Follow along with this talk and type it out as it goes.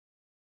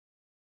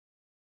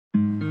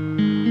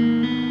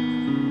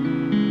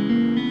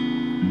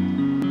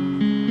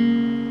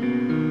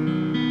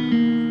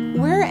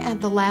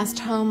the last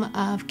home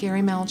of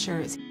Gari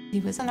Melchers. He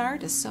was an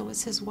artist, so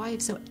was his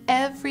wife, so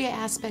every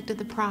aspect of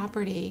the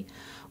property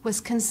was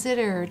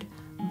considered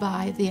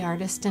by the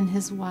artist and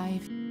his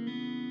wife.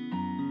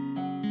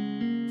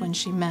 When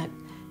she met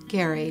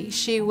Gari,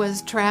 she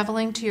was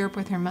traveling to Europe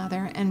with her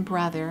mother and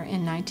brother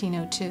in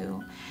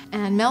 1902,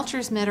 and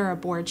Melchers met her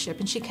aboard ship,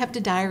 and she kept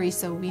a diary,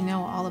 so we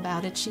know all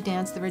about it. She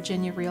danced the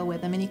Virginia Reel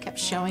with him, and he kept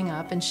showing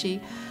up, and she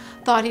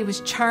thought he was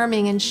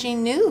charming, and she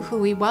knew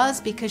who he was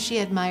because she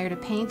admired a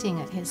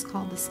painting of his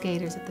called The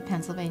Skaters at the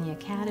Pennsylvania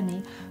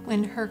Academy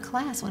when her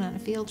class went on a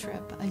field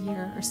trip a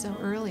year or so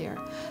earlier.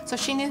 So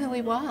she knew who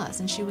he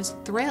was, and she was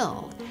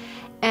thrilled.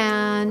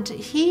 And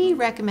he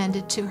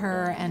recommended to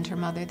her and her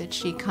mother that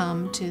she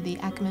come to the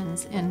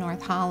Ekmans in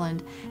North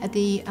Holland at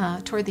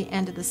toward the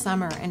end of the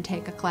summer and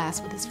take a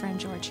class with his friend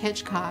George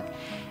Hitchcock.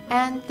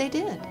 And they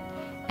did.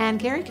 And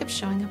Gari kept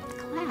showing up at the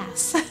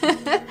class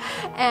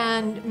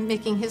and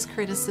making his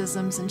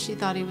criticisms, and she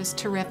thought he was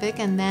terrific.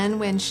 And then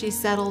when she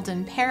settled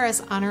in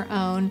Paris on her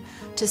own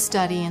to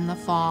study in the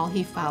fall,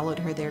 he followed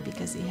her there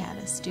because he had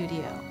a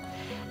studio.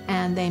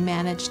 And they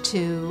managed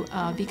to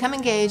become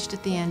engaged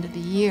at the end of the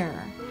year.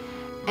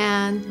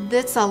 And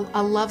that's a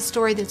love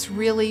story that's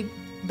really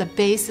the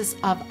basis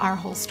of our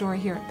whole story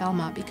here at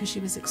Belmont, because she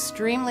was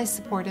extremely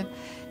supportive,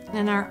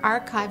 and our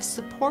archives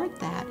support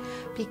that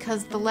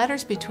because the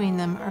letters between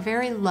them are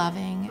very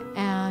loving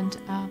and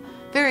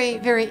very,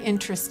 very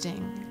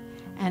interesting.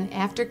 And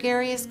after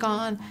Gari is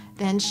gone,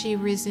 then she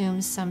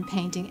resumes some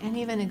painting and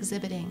even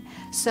exhibiting.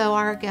 So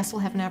our guests will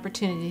have an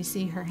opportunity to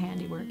see her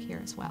handiwork here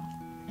as well.